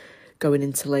labour, going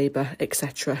into labour,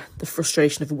 etc. The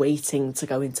frustration of waiting to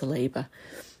go into labour.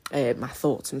 My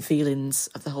thoughts and feelings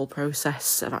of the whole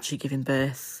process of actually giving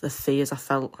birth, the fears I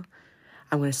felt.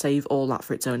 I'm going to save all that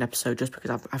for its own episode, just because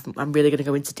I'm really going to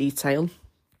go into detail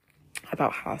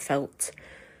about how I felt.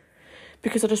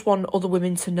 Because I just want other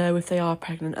women to know if they are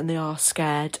pregnant and they are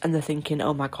scared and they're thinking,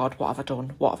 oh my God, what have I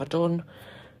done? What have I done?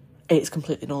 It's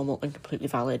completely normal and completely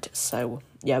valid. So,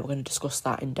 yeah, we're going to discuss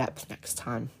that in depth next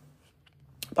time.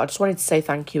 But I just wanted to say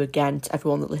thank you again to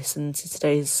everyone that listened to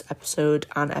today's episode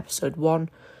and episode 1.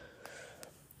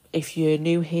 If you're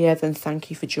new here, then thank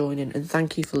you for joining and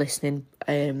thank you for listening.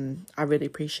 I really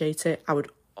appreciate it. I would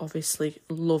obviously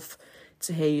love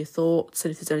to hear your thoughts,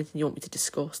 and if there's anything you want me to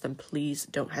discuss, then please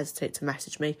don't hesitate to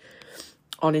message me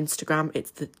on Instagram. It's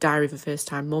the Diary of a First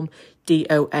Time Mum.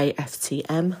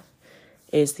 DOAFTM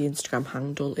is the Instagram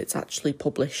handle. It's actually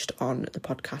published on the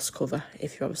podcast cover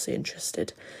if you're obviously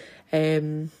interested.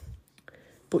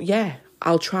 But yeah,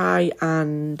 I'll try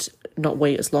and not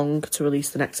wait as long to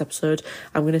release the next episode.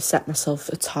 I'm going to set myself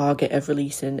a target of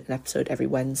releasing an episode every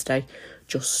Wednesday,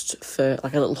 just for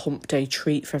like a little hump day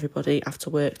treat for everybody after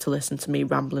work to listen to me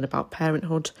rambling about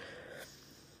parenthood.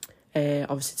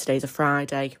 Obviously today's a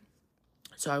Friday,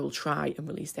 so I will try and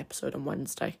release the episode on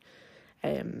Wednesday,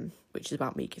 which is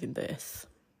about me giving birth.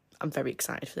 I'm very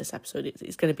excited for this episode.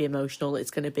 It's going to be emotional. It's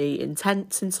going to be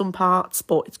intense in some parts,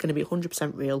 but it's going to be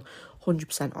 100% real,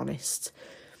 100% honest,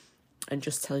 and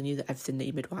just telling you that everything that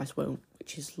your midwives won't,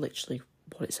 which is literally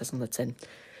what it says on the tin.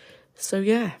 So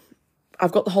yeah,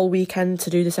 I've got the whole weekend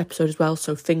to do this episode as well,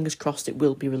 so fingers crossed it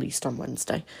will be released on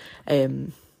Wednesday.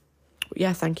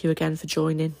 Yeah, thank you again for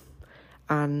joining,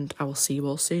 and I will see you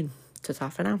all soon. Ta-ta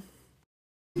for now.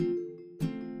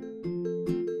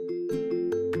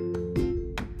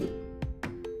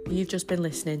 You've just been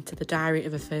listening to The Diary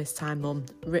of a First Time Mum,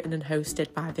 written and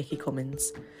hosted by Vicky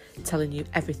Cummins, telling you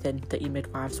everything that your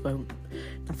midwives won't.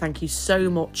 Now, thank you so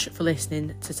much for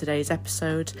listening to today's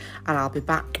episode, and I'll be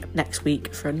back next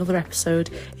week for another episode.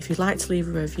 If you'd like to leave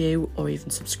a review or even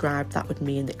subscribe, that would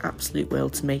mean the absolute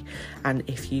world to me. And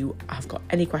if you have got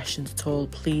any questions at all,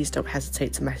 please don't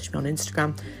hesitate to message me on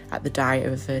Instagram at The Diary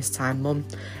of a First Time Mum,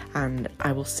 and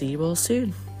I will see you all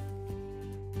soon.